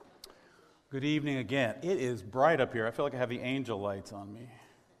Good evening again. It is bright up here. I feel like I have the angel lights on me.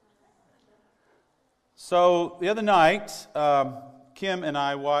 So the other night, Kim and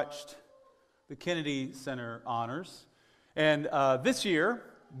I watched the Kennedy Center honors. And this year,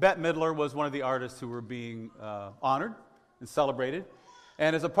 Bette Midler was one of the artists who were being honored and celebrated.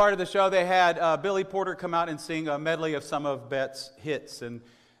 And as a part of the show, they had Billy Porter come out and sing a medley of some of Bette's hits. And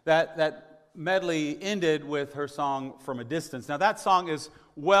that medley ended with her song From a Distance. Now that song is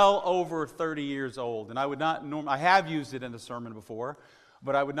well over 30 years old, and I have used it in a sermon before,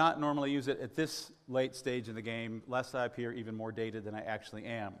 but I would not normally use it at this late stage in the game, lest I appear even more dated than I actually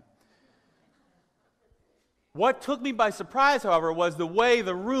am. What took me by surprise, however, was the way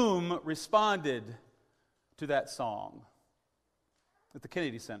the room responded to that song at the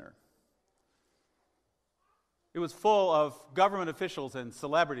Kennedy Center. It was full of government officials and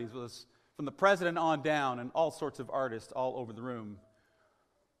celebrities. It was from the president on down and all sorts of artists all over the room.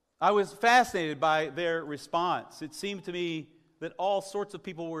 I was fascinated by their response. It seemed to me that all sorts of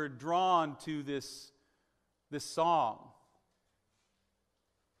people were drawn to this song.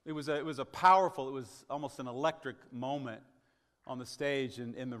 It was a powerful, it was almost an electric moment on the stage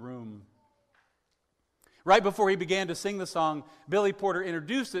and in the room. Right before he began to sing the song, Billy Porter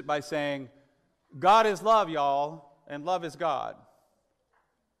introduced it by saying, "God is love, y'all, and love is God."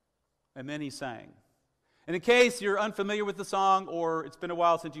 And then he sang. And in case you're unfamiliar with the song, or it's been a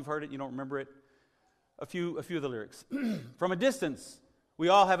while since you've heard it, you don't remember it, a few of the lyrics. From a distance, we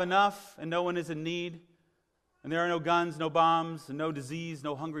all have enough, and no one is in need. And there are no guns, no bombs, and no disease,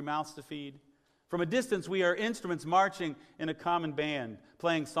 no hungry mouths to feed. From a distance, we are instruments marching in a common band,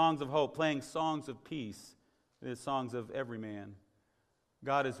 playing songs of hope, playing songs of peace, the songs of every man.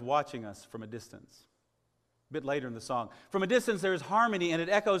 God is watching us from a distance. A bit later in the song, from a distance there is harmony, and it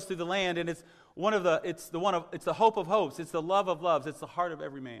echoes through the land, and it's the hope of hopes, it's the love of loves, it's the heart of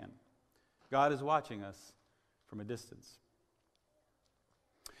every man. God is watching us from a distance.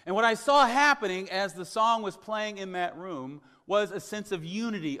 And what I saw happening as the song was playing in that room was a sense of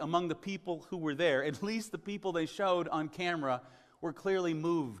unity among the people who were there. At least the people they showed on camera were clearly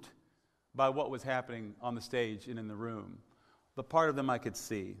moved by what was happening on the stage and in the room. The part of them I could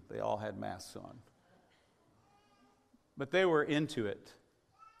see. They all had masks on. But they were into it.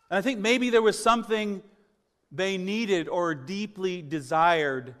 And I think maybe there was something they needed or deeply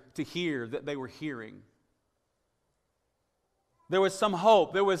desired to hear that they were hearing. There was some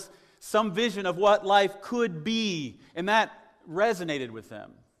hope. There was some vision of what life could be. And that resonated with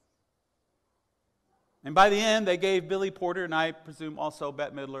them. And by the end, they gave Billy Porter, and I presume also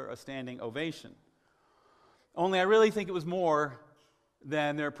Bette Midler, a standing ovation. Only I really think it was more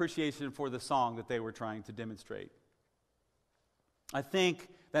than their appreciation for the song that they were trying to demonstrate. I think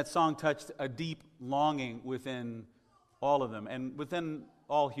that song touched a deep longing within all of them and within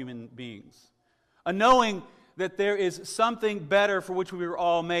all human beings. A knowing that there is something better for which we were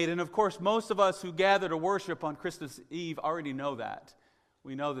all made. And of course, most of us who gather to worship on Christmas Eve already know that.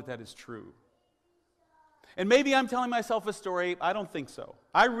 We know that that is true. And maybe I'm telling myself a story. I don't think so.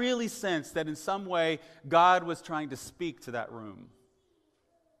 I really sense that in some way God was trying to speak to that room.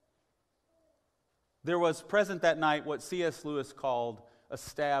 There was present that night what C.S. Lewis called a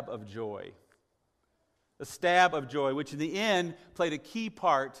stab of joy. A stab of joy, which in the end played a key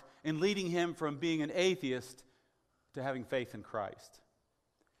part in leading him from being an atheist to having faith in Christ.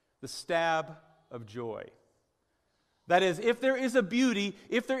 The stab of joy. That is, if there is a beauty,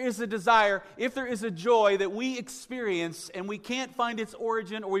 if there is a desire, if there is a joy that we experience and we can't find its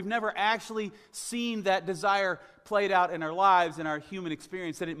origin, or we've never actually seen that desire played out in our lives, in our human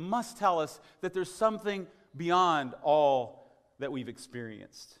experience, then it must tell us that there's something beyond all that we've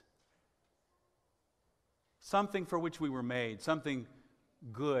experienced. Something for which we were made, something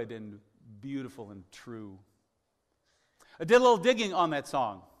good and beautiful and true. I did a little digging on that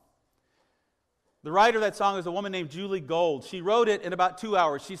song. The writer of that song is a woman named Julie Gold. She wrote it in about 2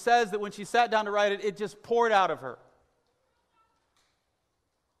 hours. She says that when she sat down to write it, it just poured out of her.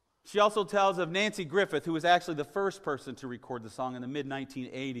 She also tells of Nancy Griffith, who was actually the first person to record the song in the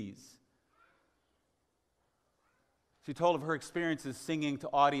mid-1980s. She told of her experiences singing to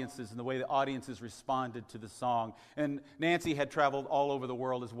audiences and the way the audiences responded to the song. And Nancy had traveled all over the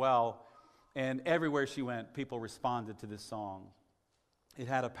world as well, and everywhere she went, people responded to this song. It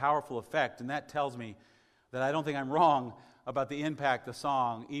had a powerful effect, and that tells me that I don't think I'm wrong about the impact the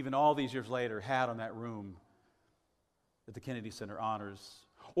song, even all these years later, had on that room at the Kennedy Center Honors.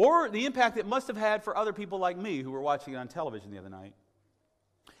 Or the impact it must have had for other people like me who were watching it on television the other night.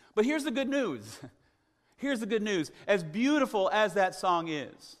 But here's the good news. Here's the good news. As beautiful as that song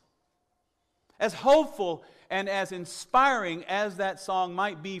is, as hopeful and as inspiring as that song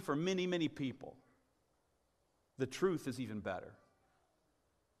might be for many, many people, the truth is even better.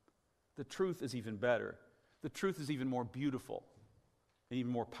 The truth is even better. The truth is even more beautiful and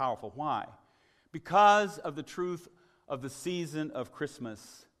even more powerful. Why? Because of the truth of the season of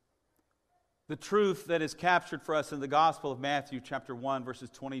Christmas. The truth that is captured for us in the Gospel of Matthew chapter 1, verses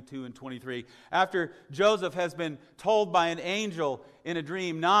 22 and 23. After Joseph has been told by an angel in a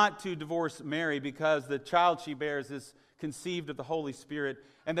dream not to divorce Mary because the child she bears is conceived of the Holy Spirit,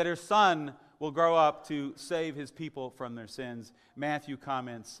 and that her son will grow up to save his people from their sins, Matthew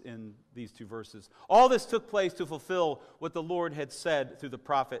comments in these two verses. All this took place to fulfill what the Lord had said through the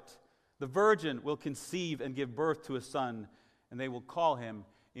prophet. The virgin will conceive and give birth to a son, and they will call him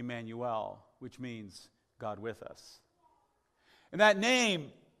Emmanuel, which means God with us. And that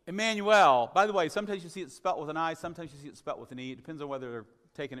name, Emmanuel, by the way, sometimes you see it spelt with an I, sometimes you see it spelt with an E. It depends on whether they're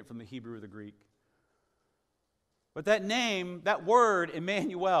taking it from the Hebrew or the Greek. But that name, that word,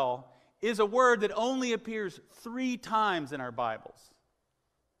 Emmanuel, is a word that only appears 3 times in our Bibles.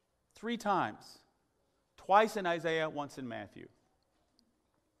 3 times. Twice in Isaiah, once in Matthew.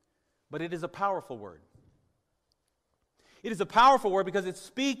 But it is a powerful word. It is a powerful word because it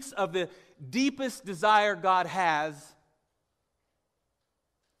speaks of the deepest desire God has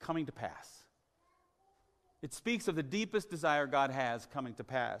coming to pass. It speaks of the deepest desire God has coming to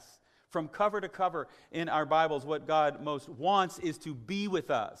pass. From cover to cover in our Bibles, what God most wants is to be with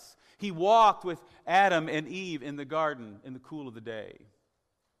us. He walked with Adam and Eve in the garden in the cool of the day.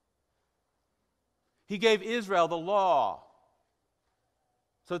 He gave Israel the law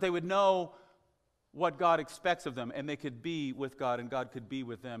so that they would know what God expects of them, and they could be with God, and God could be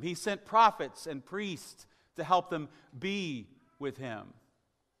with them. He sent prophets and priests to help them be with Him.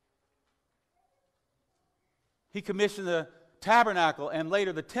 He commissioned the tabernacle and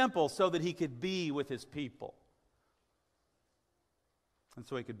later the temple so that He could be with His people. And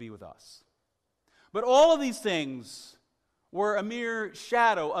so He could be with us. But all of these things were a mere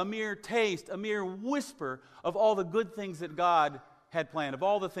shadow, a mere taste, a mere whisper of all the good things that God had planned, of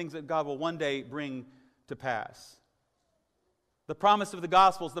all the things that God will one day bring to pass. The promise of the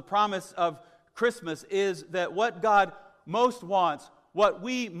Gospels, the promise of Christmas is that what God most wants, what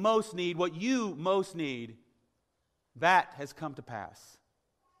we most need, what you most need, that has come to pass.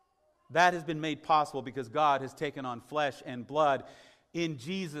 That has been made possible because God has taken on flesh and blood. In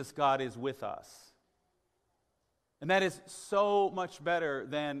Jesus, God is with us. And that is so much better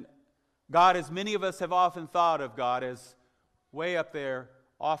than God, as many of us have often thought of God, as way up there,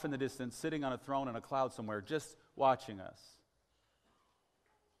 off in the distance, sitting on a throne in a cloud somewhere, just watching us.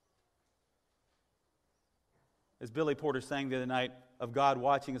 As Billy Porter sang the other night of God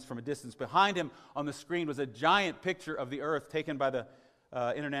watching us from a distance, behind him on the screen was a giant picture of the earth taken by the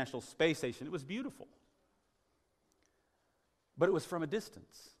International Space Station. It was beautiful. But it was from a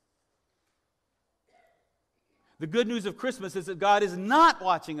distance. The good news of Christmas is that God is not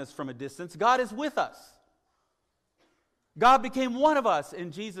watching us from a distance. God is with us. God became one of us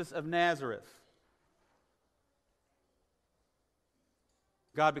in Jesus of Nazareth.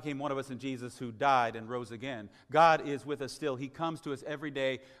 God became one of us in Jesus who died and rose again. God is with us still. He comes to us every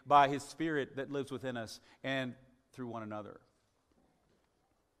day by His Spirit that lives within us and through one another.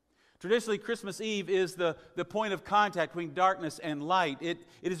 Traditionally, Christmas Eve is the point of contact between darkness and light. It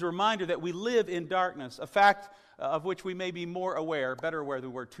is a reminder that we live in darkness, a fact of which we may be more aware, better aware than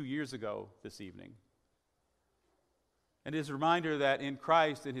we were 2 years ago this evening. And it is a reminder that in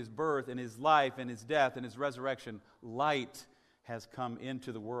Christ, in His birth, in His life, in His death, in His resurrection, light has come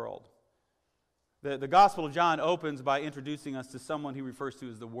into the world. The Gospel of John opens by introducing us to someone he refers to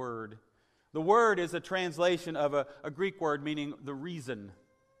as the Word. The Word is a translation of a Greek word meaning the reason.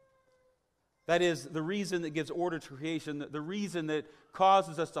 That is, the reason that gives order to creation, the reason that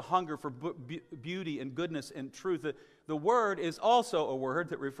causes us to hunger for beauty and goodness and truth. The Word is also a word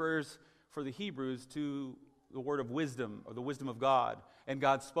that refers, for the Hebrews, to the word of wisdom, or the wisdom of God, and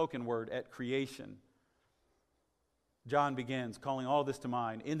God's spoken word at creation. John begins calling all this to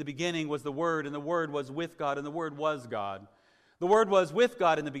mind. In the beginning was the Word, and the Word was with God, and the Word was God. The Word was with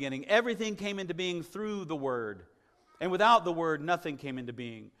God in the beginning. Everything came into being through the Word. And without the Word, nothing came into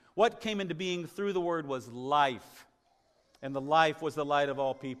being. What came into being through the Word was life. And the life was the light of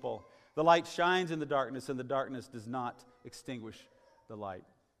all people. The light shines in the darkness, and the darkness does not extinguish the light.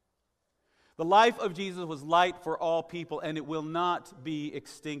 The life of Jesus was light for all people, and it will not be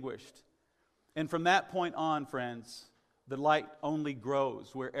extinguished. And from that point on, friends, the light only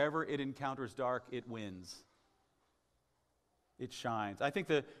grows. Wherever it encounters dark, it wins. It shines. I think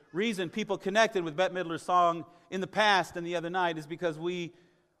the reason people connected with Bette Midler's song in the past and the other night is because we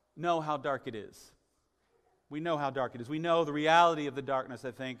know how dark it is. We know how dark it is. We know the reality of the darkness,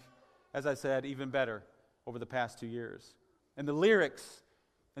 I think, as I said, even better over the past 2 years. And the lyrics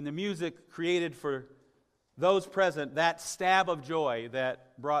and the music created for those present that stab of joy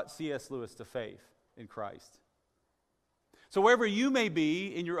that brought C.S. Lewis to faith in Christ. So wherever you may be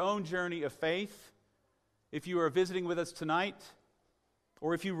in your own journey of faith, if you are visiting with us tonight,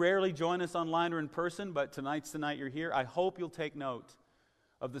 or if you rarely join us online or in person, but tonight's the night you're here, I hope you'll take note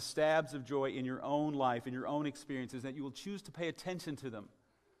of the stabs of joy in your own life, in your own experiences, that you will choose to pay attention to them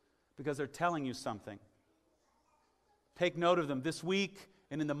because they're telling you something. Take note of them this week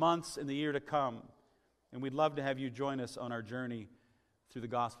and in the months and the year to come. And we'd love to have you join us on our journey through the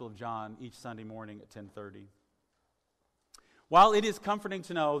Gospel of John each Sunday morning at 10:30. While it is comforting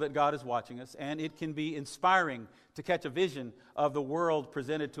to know that God is watching us, and it can be inspiring to catch a vision of the world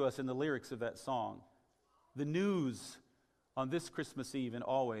presented to us in the lyrics of that song, the news on this Christmas Eve and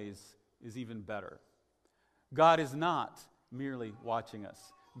always is even better. God is not merely watching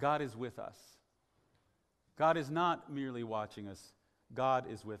us. God is with us. God is not merely watching us. God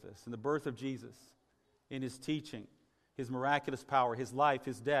is with us. In the birth of Jesus, in His teaching, His miraculous power, His life,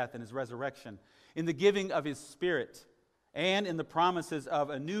 His death, and His resurrection, in the giving of His Spirit, and in the promises of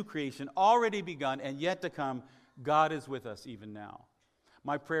a new creation already begun and yet to come, God is with us even now.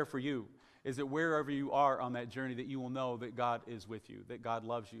 My prayer for you is that wherever you are on that journey, that you will know that God is with you, that God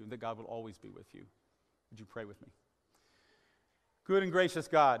loves you, and that God will always be with you. Would you pray with me? Good and gracious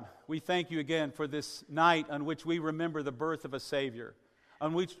God, we thank you again for this night on which we remember the birth of a Savior,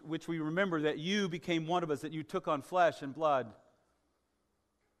 on which we remember that you became one of us, that you took on flesh and blood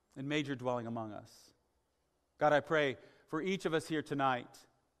and made your dwelling among us. God, I pray for each of us here tonight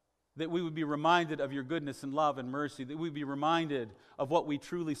that we would be reminded of your goodness and love and mercy, that we would be reminded of what we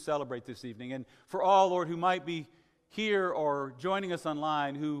truly celebrate this evening. And for all, Lord, who might be here or joining us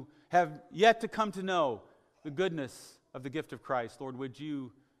online, who have yet to come to know the goodness of the gift of Christ, Lord, would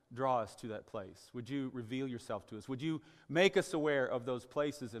you draw us to that place? Would you reveal yourself to us? Would you make us aware of those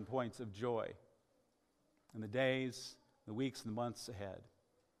places and points of joy in the days, the weeks, and the months ahead,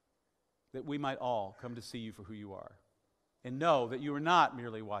 that we might all come to see you for who you are and know that you are not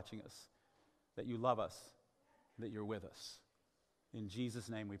merely watching us, that you love us, that you're with us. In Jesus'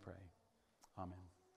 name we pray. Amen.